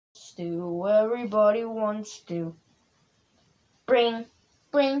to. Everybody wants to. Bring it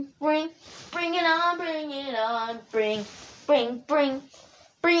on, bring it on, bring it on, bring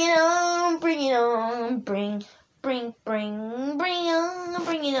it on, bring it on, bring it on,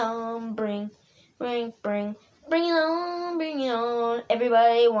 bring it on.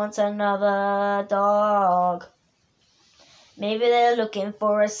 Everybody wants another dog. Maybe they're looking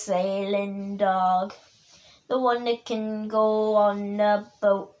for a sailing dog. The one that can go on a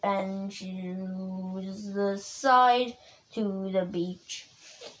boat and choose the side to the beach.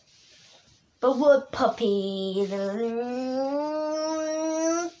 But what puppy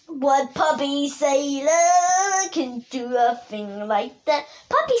sailor can do a thing like that?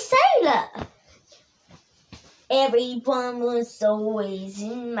 Puppy sailor! Everyone was always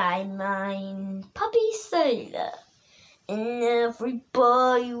in my mind. Puppy sailor. And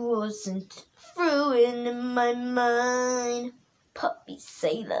everybody wasn't through in my mind. Puppy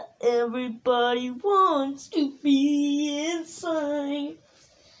sailor, everybody wants to be inside.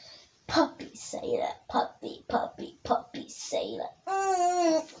 Puppy sailor, puppy sailor.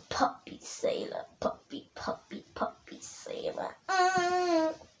 Puppy sailor, puppy sailor.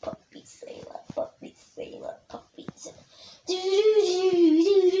 Puppy sailor, puppy sailor, puppy sailor.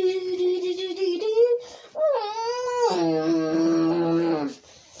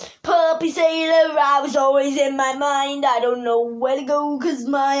 Puppy sailor, I was always in my mind. I don't know where to go 'cause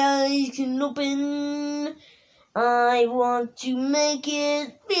my eyes can open. I want to make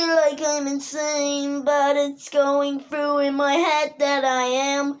it feel like I'm insane, but it's going through in my head that I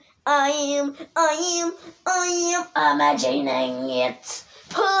am imagining it.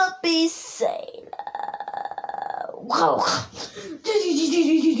 Puppy sailor. Wow.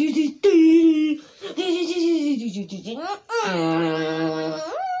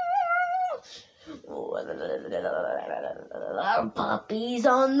 Puppies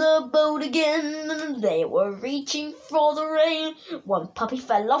on the boat again. They were reaching for the rain. One puppy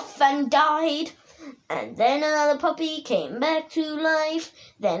fell off and died. And then another puppy came back to life.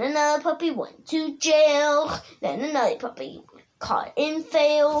 Then another puppy went to jail. Then another puppy caught in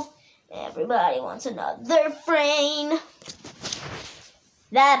fail. Everybody wants another frame.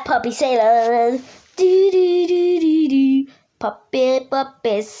 That puppy sailor. Do.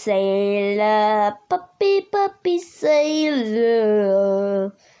 Puppy sailor, puppy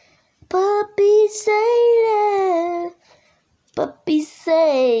sailor, puppy sailor, puppy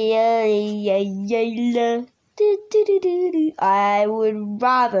sailor. I would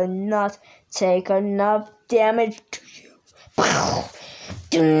rather not take enough damage to you.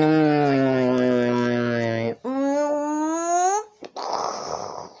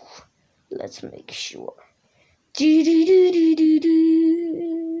 Let's make sure. Is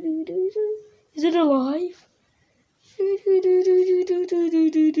it alive?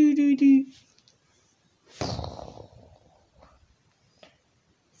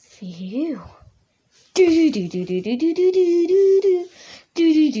 Phew.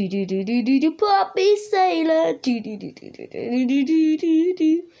 Puppy sailor.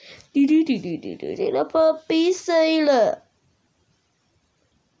 Puppy sailor.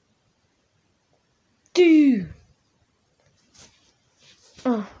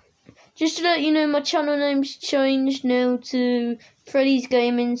 Just to let you know, my channel name's changed now to Freddy's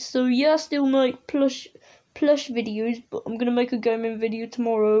Gaming, so yeah, I still make plush videos, but I'm gonna make a gaming video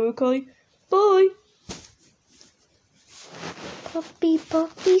tomorrow, okay? Bye! Puppy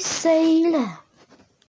sailor.